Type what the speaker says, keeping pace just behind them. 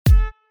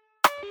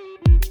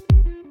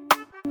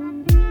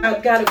I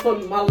got it for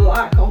my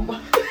lock on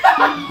my...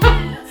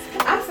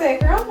 I said,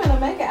 girl, I'm gonna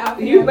make it out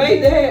for You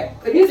made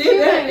that. You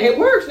did that. It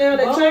works now,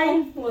 that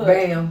chain. Look.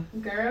 Bam.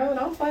 Girl,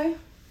 don't play.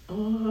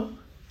 Uh-huh.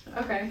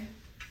 Okay.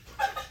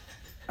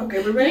 Okay,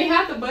 we You ready? ain't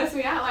have to bust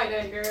me out like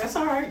that, girl. That's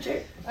all right,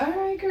 Jack. All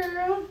right,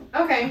 girl.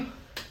 Okay.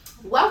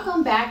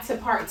 Welcome back to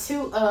part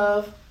 2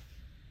 of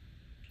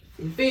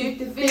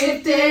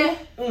 50-50.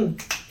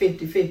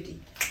 50-50.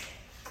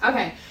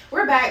 Okay,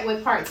 we're back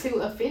with part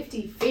 2 of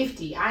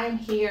 50-50. I am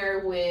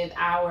here with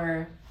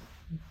our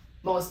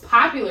most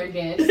popular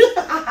guest,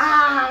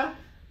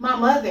 my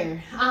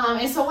mother.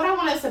 And so what I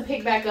want us to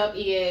pick back up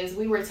is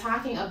we were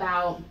talking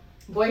about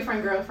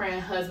boyfriend,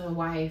 girlfriend, husband,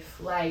 wife.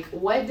 Like,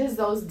 what does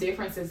those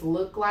differences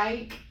look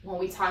like when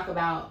we talk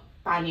about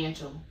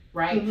financial,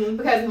 right? Mm-hmm.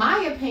 Because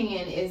my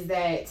opinion is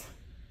that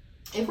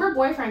if we're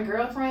boyfriend,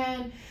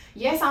 girlfriend,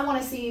 yes, I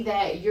want to see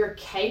that you're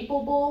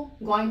capable,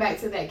 going back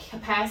to that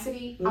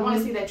capacity. I want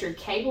to see that you're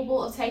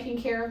capable of taking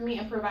care of me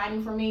and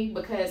providing for me,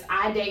 because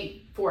I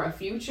date for a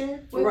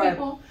future with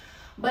people.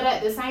 But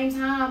at the same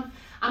time,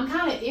 I'm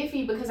kind of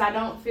iffy because I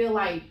don't feel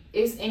like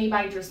it's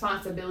anybody's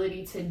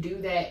responsibility to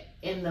do that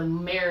in the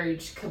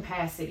marriage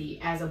capacity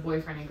as a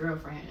boyfriend and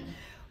girlfriend.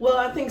 Well,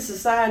 I think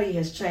society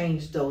has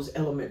changed those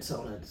elements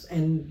on us.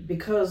 And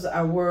because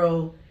our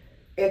world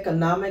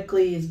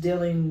economically is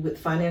dealing with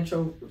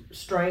financial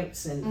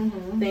strengths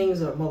and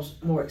things are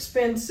more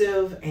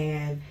expensive,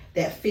 and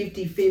that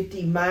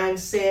 50-50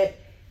 mindset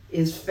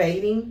is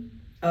fading.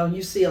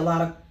 You see a lot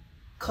of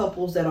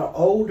couples that are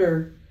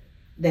older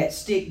that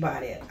stick by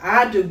that.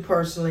 I do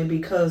personally,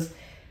 because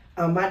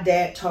my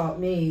dad taught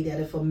me that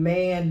if a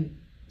man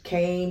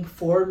came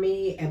for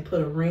me and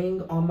put a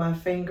ring on my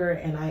finger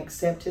and I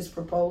accept his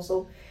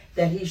proposal,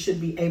 that he should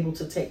be able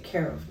to take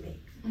care of me.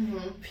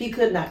 If he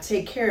could not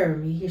take care of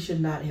me, he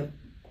should not have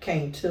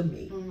came to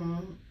me.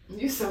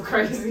 You're so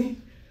crazy.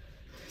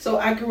 So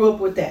I grew up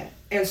with that.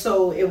 And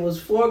so it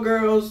was 4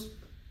 girls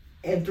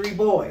and 3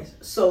 boys.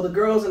 So the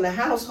girls in the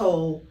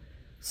household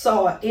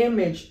saw an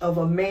image of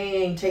a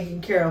man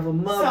taking care of a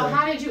mother. So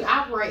how did you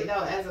operate,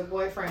 though, as a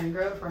boyfriend and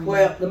girlfriend?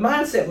 Well, the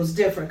mindset was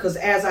different, because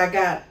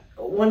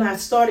when I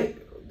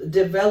started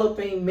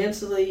developing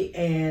mentally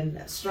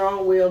and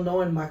strong-willed,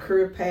 knowing my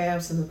career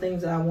paths and the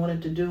things that I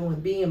wanted to do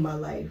and be in my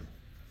life,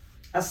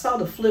 I saw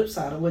the flip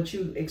side of what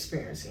you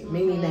experiencing,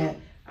 meaning that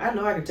I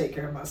know I can take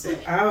care of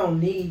myself. I don't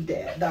need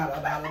that,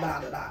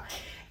 da-da-da-da-da-da.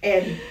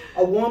 And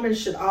a woman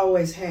should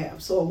always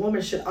have. So a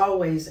woman should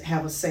always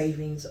have a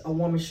savings. A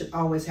woman should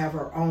always have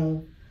her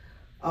own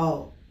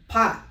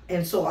pot.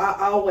 And so I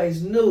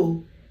always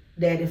knew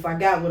that if I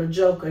got with a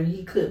joker and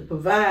he couldn't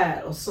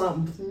provide or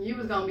something, you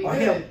was gonna be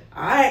good.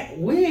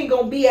 We ain't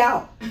gonna be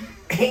out.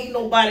 Ain't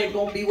nobody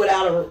gonna be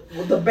without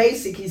the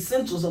basic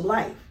essentials of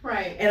life.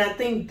 Right. And I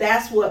think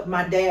that's what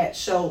my dad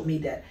showed me,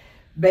 that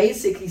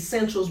basic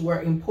essentials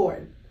were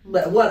important.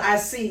 But what I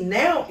see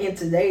now in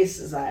today's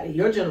society,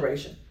 your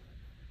generation,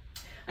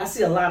 I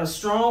see a lot of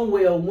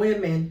strong-willed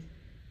women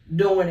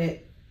doing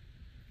it,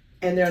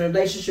 and they're in a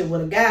relationship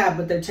with a guy,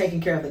 but they're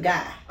taking care of the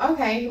guy.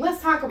 Okay,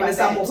 let's talk about it's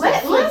that. Almost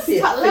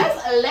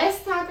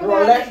Let's talk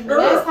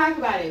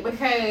about it,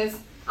 because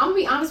I'm gonna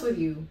be honest with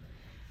you.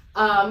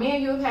 Me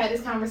and you have had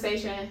this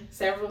conversation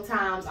several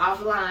times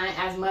offline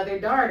as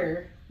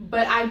mother-daughter,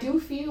 but I do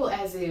feel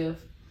as if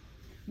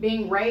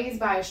being raised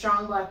by a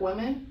strong Black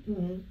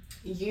woman,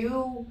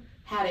 you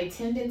had a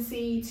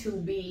tendency to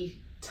be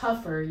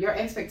tougher. Your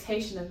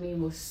expectation of me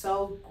was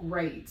so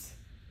great.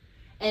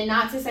 And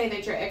not to say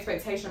that your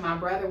expectation of my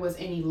brother was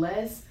any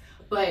less,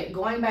 but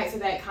going back to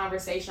that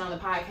conversation on the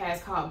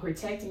podcast called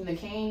Protecting the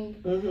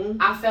King,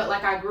 I felt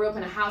like I grew up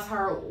in a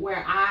household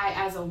where I,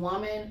 as a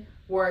woman,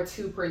 were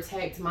to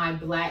protect my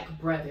Black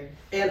brother.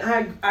 And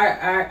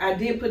I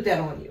did put that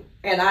on you.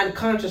 And I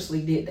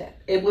consciously did that.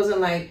 It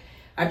wasn't like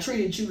I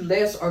treated you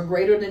less or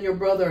greater than your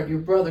brother or your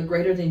brother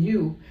greater than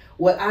you.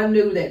 What I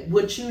knew that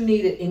what you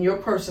needed in your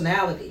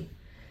personality,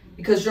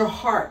 because your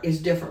heart is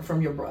different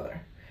from your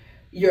brother.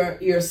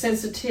 Your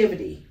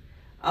sensitivity,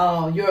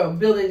 your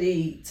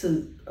ability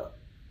to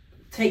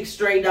take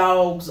stray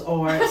dogs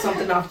or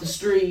something off the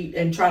street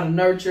and try to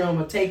nurture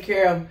them, or take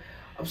care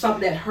of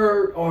something that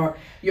hurt, or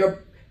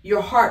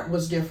your heart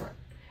was different.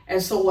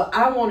 And so what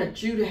I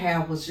wanted you to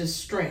have was just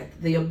strength,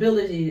 the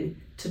ability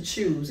to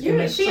choose.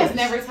 She has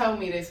never told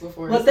me this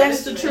before. But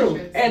that's the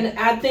truth. And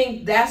I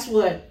think that's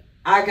what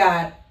I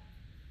got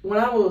when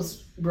I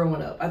was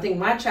growing up. I think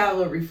my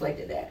childhood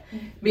reflected that.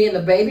 Being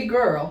the baby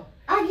girl.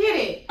 I get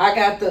it.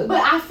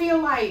 But I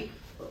feel like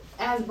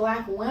as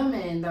Black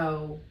women,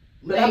 though,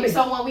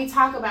 so when we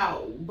talk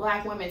about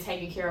Black women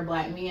taking care of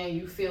Black men,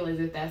 you feel as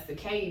if that's the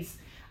case.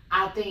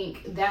 I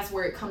think that's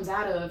where it comes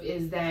out of,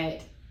 is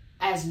that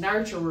as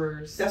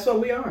nurturers, that's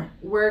what we are.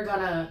 We're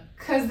gonna,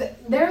 because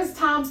there's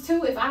times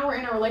too, if I were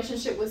in a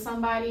relationship with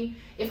somebody,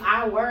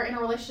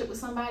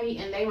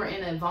 and they were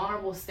in a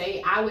vulnerable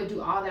state, I would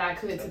do all that I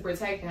could to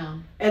protect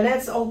them. And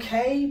that's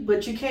okay,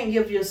 but you can't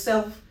give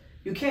yourself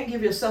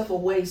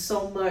away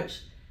so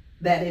much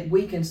that it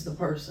weakens the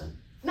person.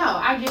 No,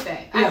 I get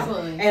that.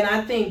 Absolutely. And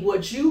I think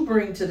what you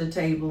bring to the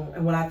table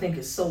and what I think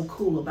is so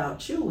cool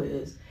about you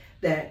is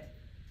that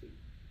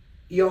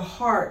your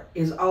heart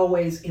is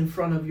always in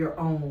front of your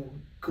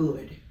own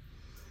good.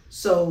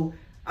 So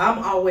I'm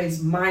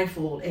always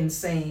mindful in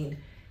saying,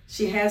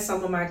 she has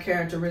some of my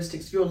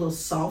characteristics. You're a little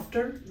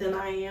softer than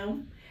I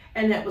am.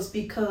 And that was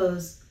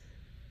because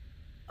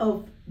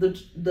of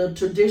the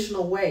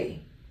traditional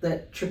way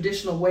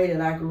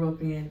that I grew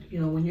up in. You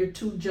know, when you're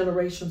 2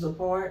 generations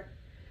apart,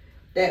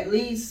 that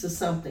leads to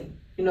something,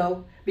 you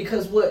know,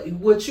 because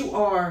what you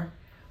are,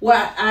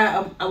 why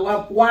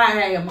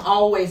I am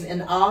always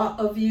in awe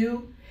of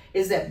you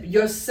is that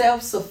your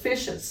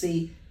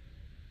self-sufficiency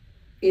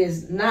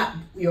is not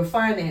your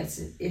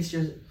finances, it's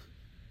your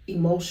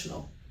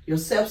emotional. Your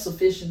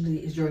self-sufficiency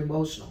is your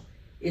emotional.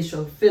 It's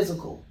your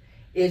physical.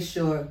 It's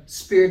your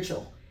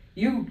spiritual.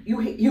 You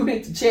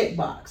hit the check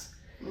box.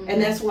 Mm-hmm.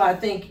 And that's why I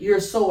think you're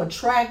so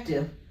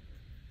attractive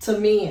to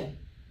men,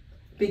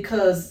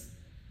 because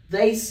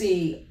they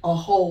see a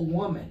whole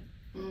woman.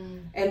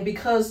 Mm. And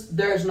because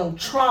there's no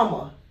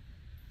trauma,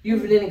 you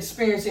didn't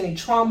experience any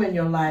trauma in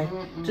your life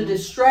to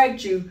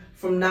distract you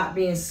from not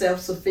being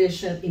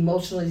self-sufficient,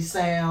 emotionally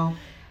sound.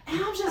 And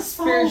I'm just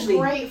so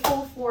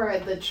grateful for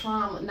the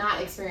trauma,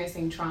 not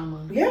experiencing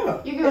trauma.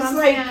 Yeah. You get what I'm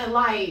saying?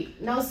 Like,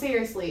 no,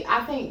 seriously.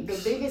 I think the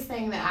biggest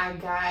thing that I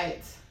got,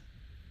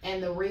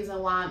 and the reason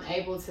why I'm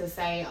able to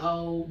say,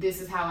 oh,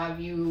 this is how I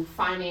view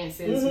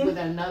finances with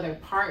another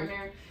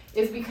partner,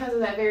 is because of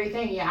that very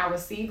thing. Yeah, I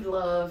received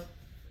love.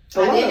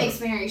 I didn't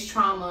experience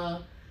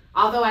trauma.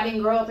 Although I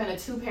didn't grow up in a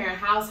 2-parent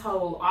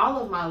household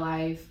all of my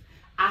life,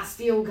 I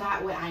still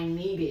got what I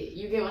needed.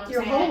 You get what I'm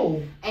saying?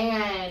 Whole.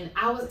 And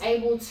I was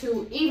able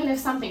to, even if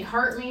something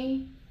hurt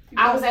me,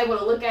 I was able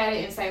to look at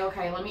it and say,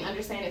 okay, let me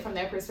understand it from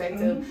their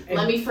perspective.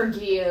 Let me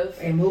forgive.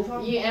 And move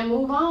on. Yeah, and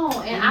move on.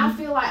 And I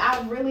feel like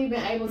I've really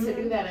been able to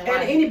do that in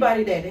life. And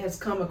anybody that has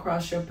come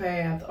across your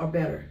path are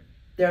better.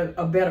 They're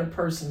a better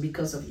person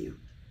because of you.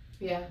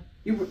 Yeah.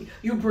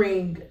 You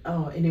bring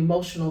an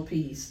emotional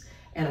piece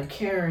and a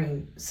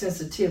caring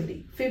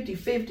sensitivity.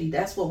 50-50,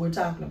 that's what we're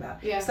talking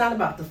about. Yeah. It's not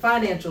about the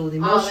financial, the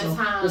emotional,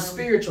 the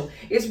spiritual.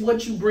 It's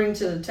what you bring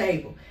to the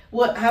table.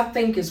 What I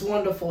think is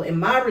wonderful in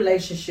my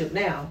relationship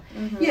now,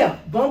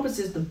 Bumpus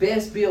is the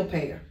best bill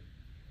payer.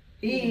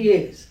 He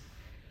is.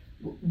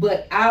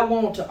 But I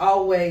want to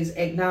always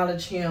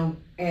acknowledge him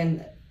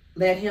and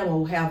let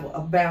him have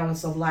a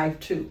balance of life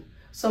too.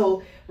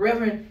 So,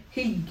 Reverend,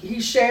 he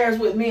shares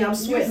with me. I'm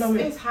sweating on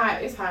it. It's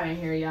hot in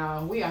here,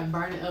 y'all. We are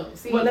burning up.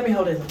 See? Well, let me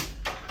hold it.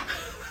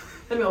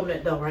 Let me open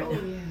that door right now.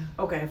 Yeah.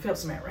 Okay, I felt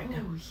some right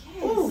now. Oh, yes.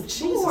 Oh,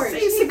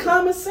 Jesus. See,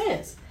 common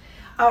sense.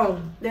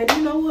 Now,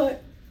 you know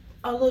what?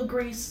 A little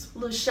grease, a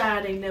little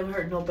shine ain't never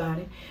hurt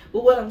nobody.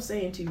 But what I'm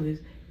saying to you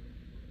is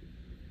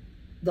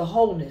the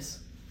wholeness.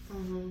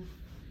 Mm-hmm.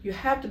 You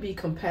have to be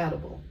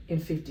compatible in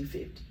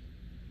 50-50.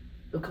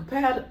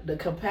 The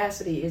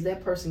capacity is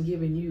that person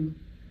giving you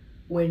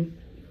when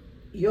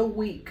your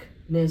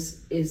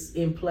weakness is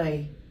in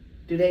play.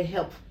 Do they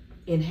help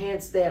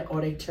enhance that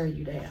or they tear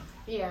you down?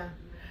 Yeah.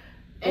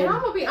 And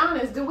I'm going to be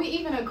honest, do we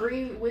even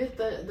agree with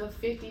the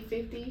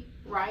 50-50,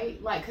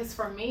 right? Like, because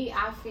for me,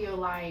 I feel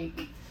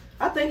like...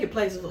 I think it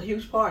plays a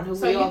huge part in who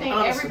so we are. So you think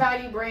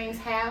everybody brings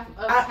half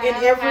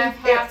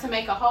to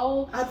make a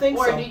whole? I think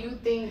or so. Or do you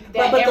think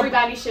that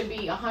everybody should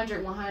be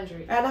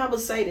 100-100? And I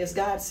would say this,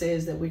 God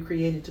says that we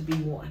created to be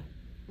one.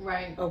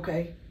 Right.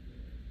 Okay.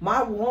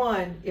 My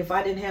one, if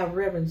I didn't have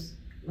Reverend's,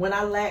 when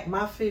I lack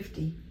my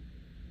 50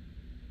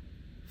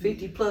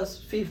 plus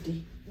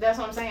 50. That's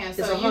what I'm saying.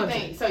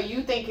 So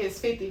you think it's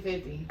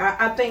 50-50?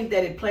 I think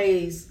that it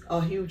plays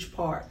a huge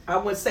part. I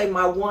would say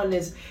my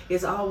oneness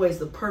is always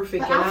the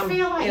perfect. But I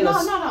feel like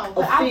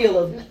a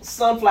field of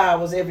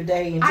sunflowers every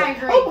day. And I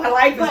agree. Oh, my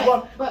life is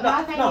one. But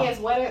my thing is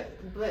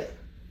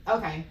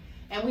okay.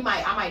 And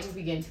I might just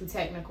be getting too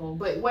technical.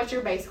 But what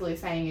you're basically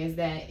saying is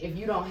that if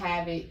you don't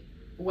have it,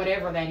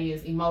 whatever that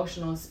is,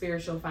 emotional,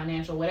 spiritual,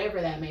 financial,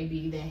 whatever that may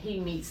be, then he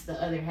meets the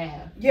other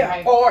half. Yeah,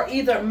 right? Or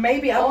either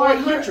maybe I'm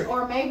 100.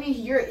 Or maybe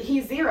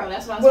he's 0.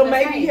 That's what I'm saying. Well,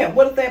 maybe, yeah.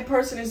 What if that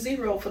person is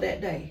 0 for that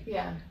day?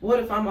 Yeah.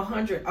 What if I'm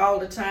 100 all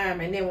the time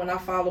and then when I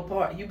fall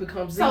apart, you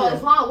become 0?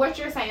 So what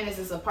you're saying is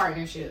it's a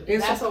partnership.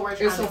 That's what we're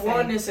trying to say. It's a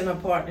oneness and a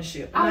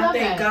partnership. And I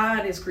think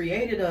God has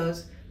created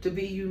us to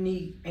be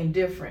unique and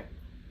different.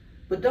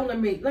 But let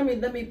me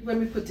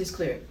put this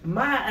clear.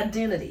 My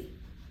identity,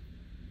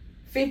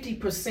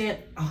 50%,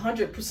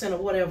 100% or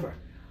whatever,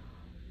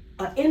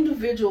 an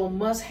individual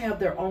must have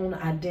their own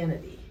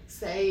identity.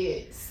 Say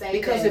it.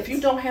 Because if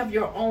you don't have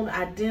your own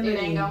identity,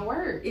 it ain't gonna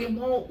work. It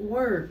won't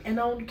work. And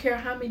I don't care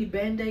how many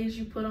band-aids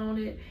you put on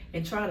it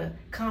and try to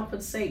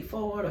compensate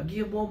for it or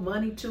give more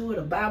money to it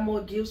or buy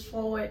more gifts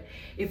for it.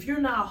 If you're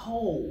not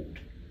whole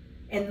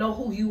and know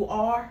who you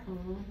are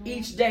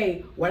each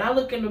day, when I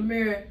look in the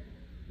mirror,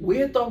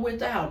 with or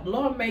without,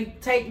 Lord may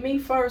take me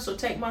first or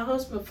take my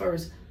husband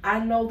first. I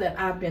know that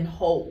I've been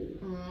whole.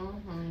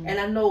 And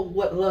I know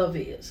what love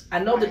is. I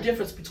know the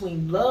difference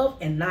between love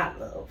and not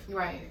love.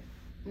 Right.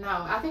 No,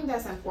 I think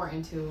that's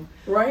important too.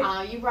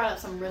 Right. You brought up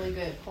some really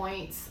good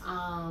points.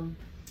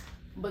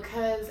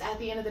 Because at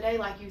the end of the day,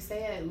 like you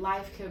said,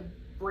 life could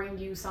bring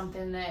you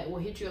something that will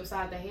hit you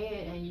upside the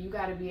head, and you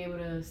got to be able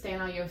to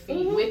stand on your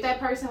feet with that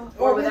person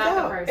or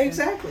without the person.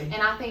 Exactly.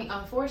 And I think,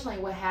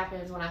 unfortunately, what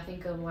happens when I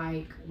think of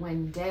like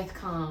when death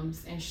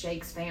comes and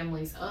shakes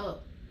families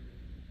up,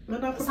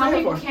 some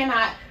people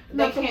can't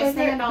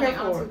stand on their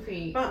own 2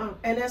 feet.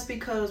 And that's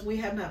because we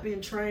have not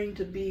been trained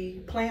to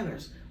be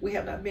planners. We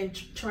have not been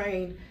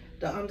trained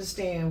to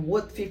understand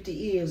what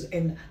 50 is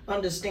and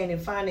understanding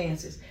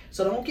finances.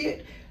 So don't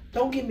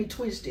get me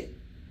twisted.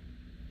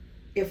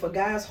 If a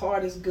guy's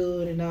heart is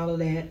good and all of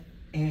that,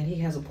 and he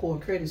has a poor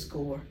credit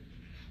score,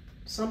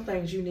 some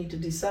things you need to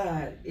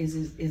decide is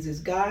his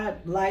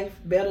God life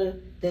better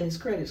than his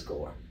credit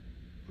score?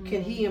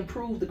 Can he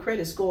improve the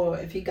credit score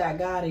if he got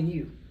God in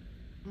you?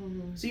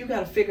 So you got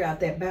to figure out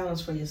that balance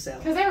for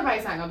yourself. Because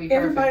everybody's not going to be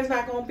perfect. Everybody's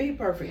not going to be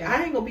perfect. Yeah.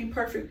 I ain't going to be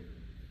perfect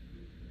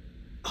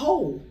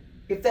whole,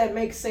 if that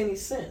makes any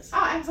sense.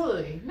 Oh,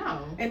 absolutely.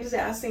 No. And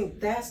I think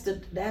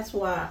that's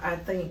why I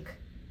think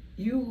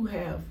you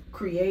have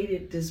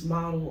created this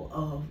model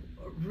of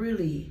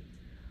really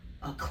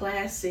a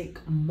classic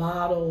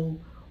model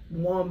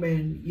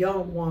woman,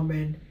 young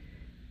woman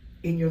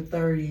in your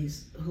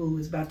 30s who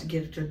is about to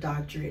get your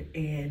doctorate,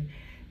 and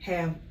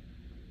have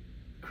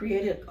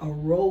created a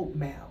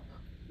roadmap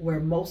where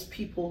most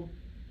people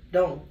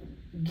don't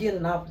get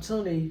an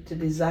opportunity to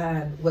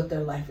design what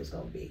their life is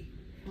going to be.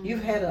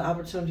 You've had an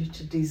opportunity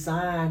to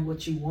design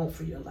what you want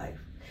for your life.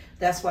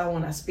 That's why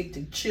when I speak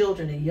to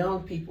children and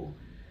young people,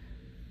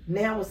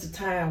 now is the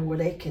time where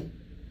they can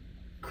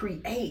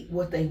create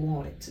what they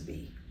want it to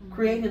be.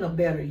 Creating a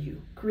better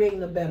you,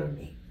 creating a better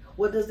me.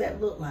 What does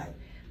that look like?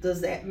 What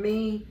does that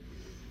mean?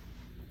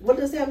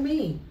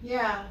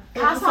 Yeah.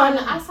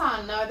 I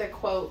saw another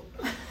quote.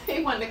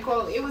 It wasn't a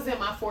quote. It was in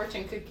my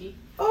fortune cookie.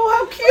 Oh,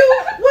 how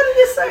cute. What did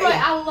it say? But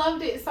I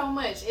loved it so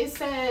much. It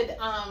said,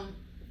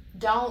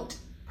 don't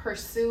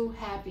pursue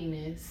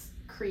happiness,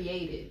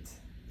 create it.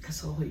 That's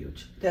so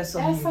huge. That's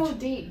huge. That's so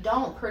deep.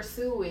 Don't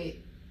pursue it,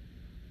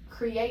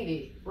 create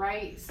it,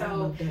 right?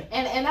 So,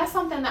 and that's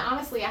something that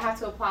honestly I have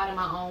to apply to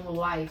my own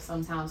life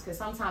sometimes, because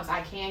sometimes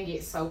I can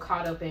get so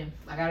caught up in,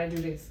 I gotta do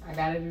this.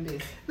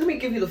 Let me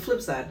give you the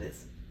flip side of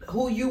this.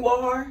 Who you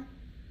are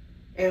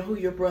and who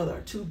your brother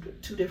are two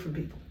different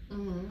people.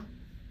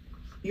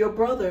 Your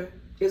brother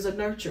is a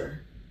nurturer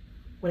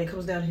when it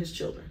comes down to his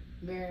children.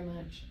 Very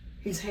much.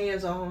 He's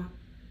hands-on.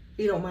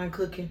 He don't mind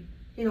cooking.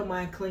 He don't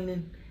mind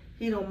cleaning.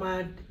 He don't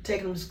mind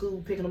taking them to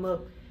school, picking them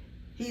up.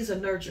 He's a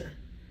nurturer.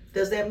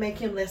 Does that make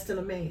him less than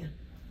a man?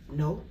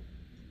 No.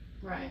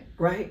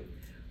 Right?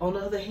 On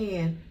the other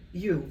hand,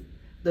 you,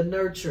 the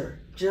nurturer,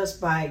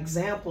 just by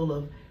example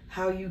of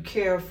how you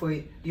care for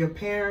your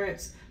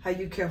parents, how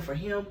you care for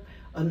him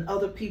and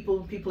other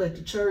people at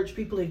the church,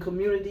 people in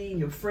community, and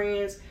your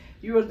friends,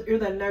 you're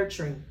the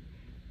nurturing.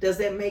 Does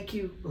that make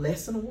you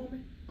less than a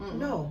woman?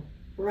 No.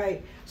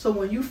 Right? So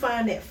when you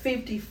find that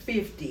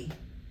 50-50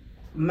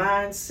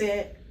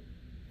 mindset,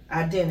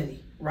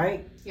 identity,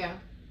 right? Yeah.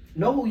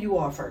 Know who you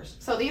are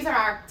first. So these are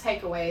our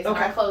takeaways,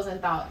 our closing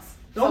thoughts.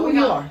 Know who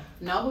you are.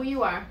 Know who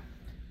you are.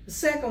 The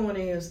second one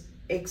is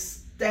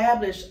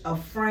establish a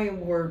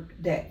framework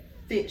that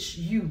fits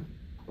you.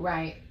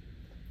 Right.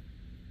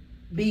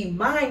 Be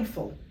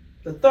mindful.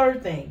 The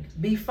third thing,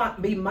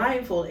 be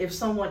mindful if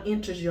someone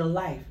enters your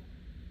life.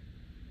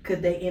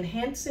 Could they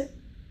enhance it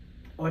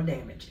or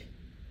damage it?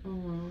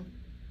 And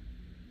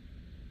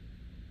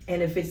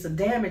if it's a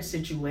damaged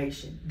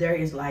situation, there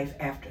is life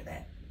after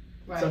that.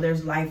 Right. So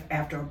there's life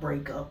after a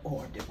breakup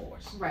or a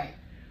divorce. Right.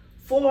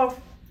 Fourth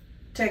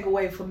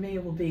takeaway for me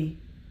will be,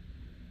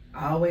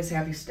 always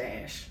have your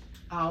stash.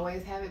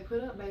 Always have it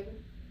put up, baby.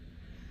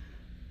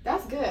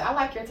 That's good. I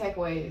like your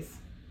takeaways.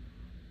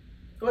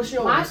 What's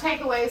yours? My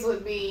takeaways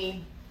would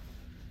be,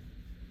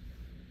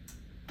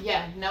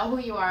 know who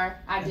you are,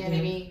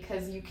 identity,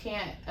 because you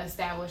can't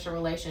establish a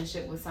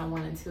relationship with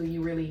someone until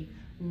you really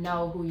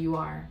know who you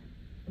are.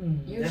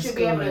 You should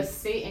be able to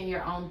sit in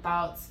your own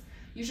thoughts.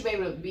 You should be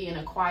able to be in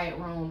a quiet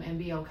room and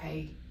be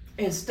okay.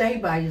 And stay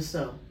by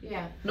yourself.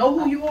 Yeah. Know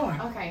who you are.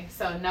 Okay,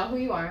 so know who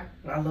you are.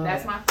 I love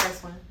That's my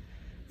first one.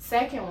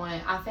 Second one,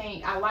 I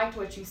think I liked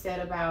what you said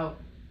about,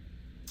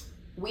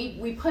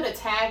 we put a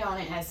tag on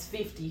it as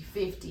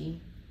 50-50,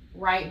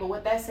 right? But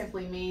what that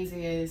simply means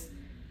is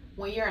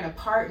when you're in a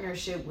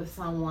partnership with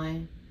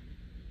someone,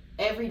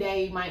 every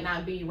day might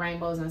not be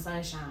rainbows and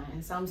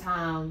sunshine.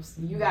 Sometimes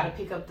you got to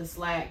pick up the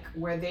slack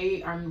where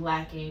they are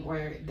lacking,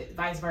 or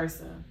vice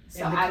versa.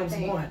 So I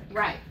think one.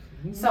 Right.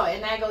 So,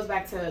 and that goes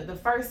back to the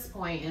first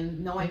point,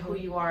 and knowing who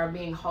you are,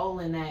 being whole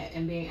in that,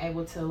 and being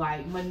able to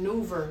like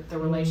maneuver the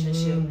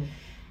relationship.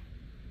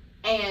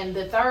 And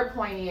the third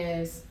point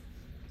is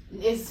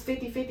it's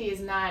 50-50 is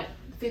not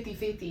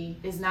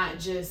 50-50 is not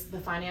just the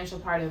financial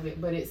part of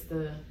it, but it's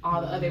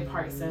all the other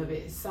parts of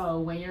it. So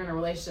when you're in a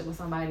relationship with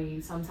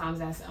somebody, sometimes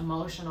that's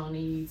emotional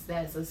needs,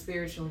 that's a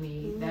spiritual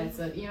need, that's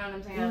a, you know what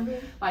I'm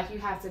saying? Like you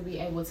have to be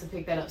able to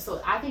pick that up.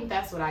 So I think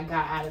that's what I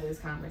got out of this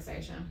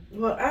conversation.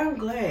 Well, I'm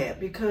glad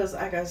because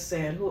like I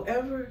said,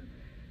 whoever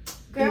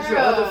is your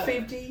other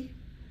 50,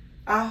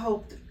 I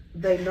hope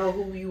they know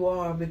who you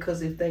are,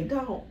 because if they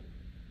don't,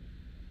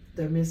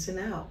 they're missing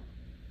out.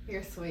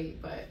 You're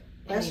sweet, but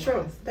that's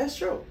true. That's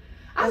true.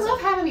 I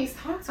love having these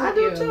talks with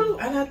you. I do too,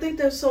 and I think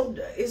it's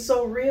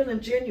so real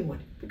and genuine,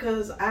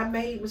 because I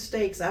made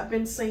mistakes. I've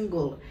been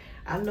single.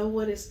 I know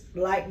what it's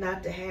like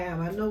not to have.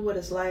 I know what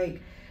it's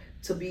like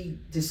to be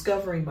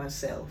discovering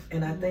myself,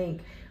 and I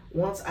think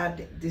once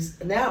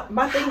now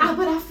my thing.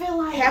 But I feel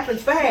like happened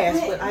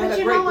fast. But I had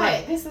a great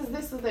life. This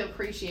is the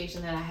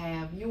appreciation that I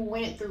have. You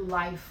went through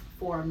life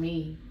for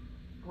me,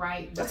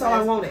 right? That's all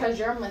I wanted. Because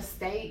your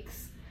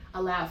mistakes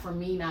allowed for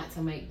me not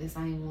to make the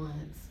same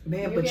ones.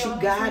 Man, but you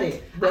got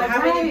it. But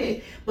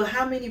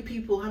how many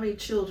people, how many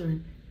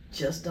children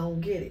just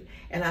don't get it?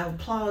 And I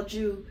applaud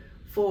you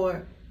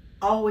for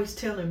always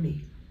telling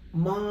me,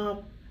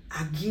 Mom,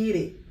 I get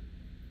it.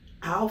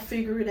 I'll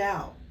figure it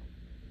out.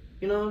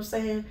 You know what I'm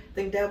saying? I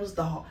think that was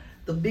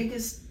the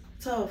biggest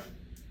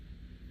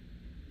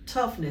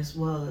toughness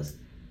was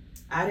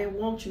I didn't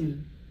want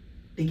you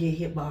to get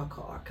hit by a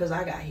car, because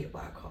I got hit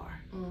by a car.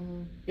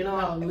 You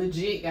know,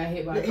 legit got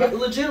hit by a car.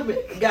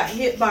 Legitimate got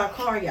hit by a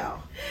car,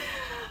 y'all.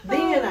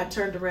 Then I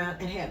turned around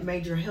and had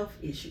major health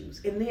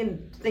issues, and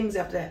then things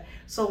after that.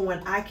 So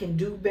when I can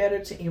do better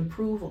to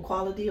improve a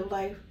quality of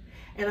life,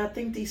 and I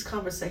think these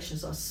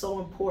conversations are so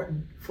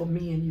important for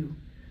me and you,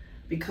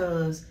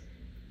 because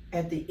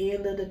at the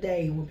end of the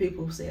day, when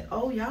people say,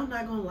 "Oh, y'all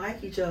not gonna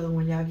like each other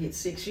when y'all get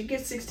 6," she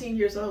gets 16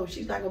 years old,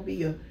 she's not gonna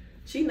be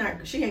she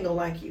ain't gonna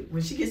like you.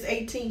 When she gets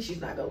 18, she's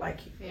not gonna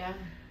like you. Yeah.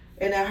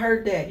 And I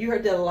heard that. You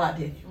heard that a lot,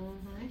 didn't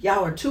you?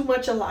 Y'all are too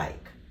much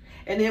alike.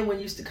 And then when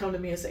you used to come to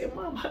me and say,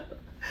 Mom,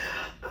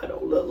 I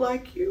don't look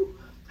like you.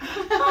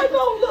 I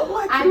don't look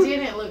like you. I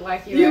didn't look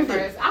like you at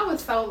first. I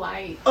was so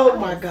light. Oh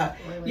my God.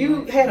 Really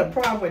you had a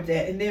problem with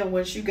that. And then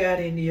once you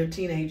got into your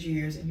teenage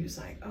years and you was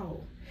like,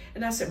 oh.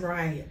 And I said,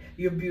 Mariah,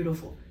 you're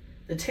beautiful.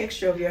 The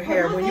texture of your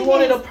hair. When you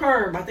wanted a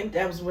perm, I think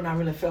that was when I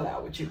really fell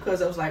out with you,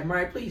 because I was like,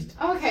 Mariah, please.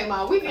 Okay,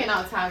 Mom, we getting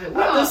off topic.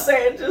 I'm just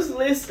saying, just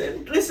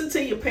listen. Listen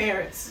to your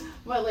parents.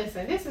 Well,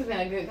 listen, this has been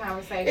a good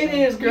conversation. It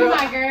is, girl. You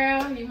my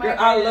girl. You my girl.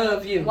 I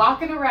love you.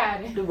 Walking or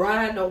riding?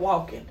 Riding or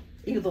walking.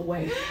 Either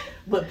way.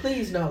 But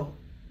please know,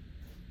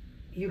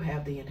 you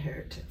have the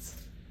inheritance.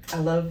 I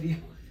love you.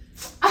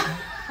 I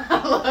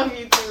love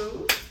you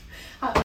too.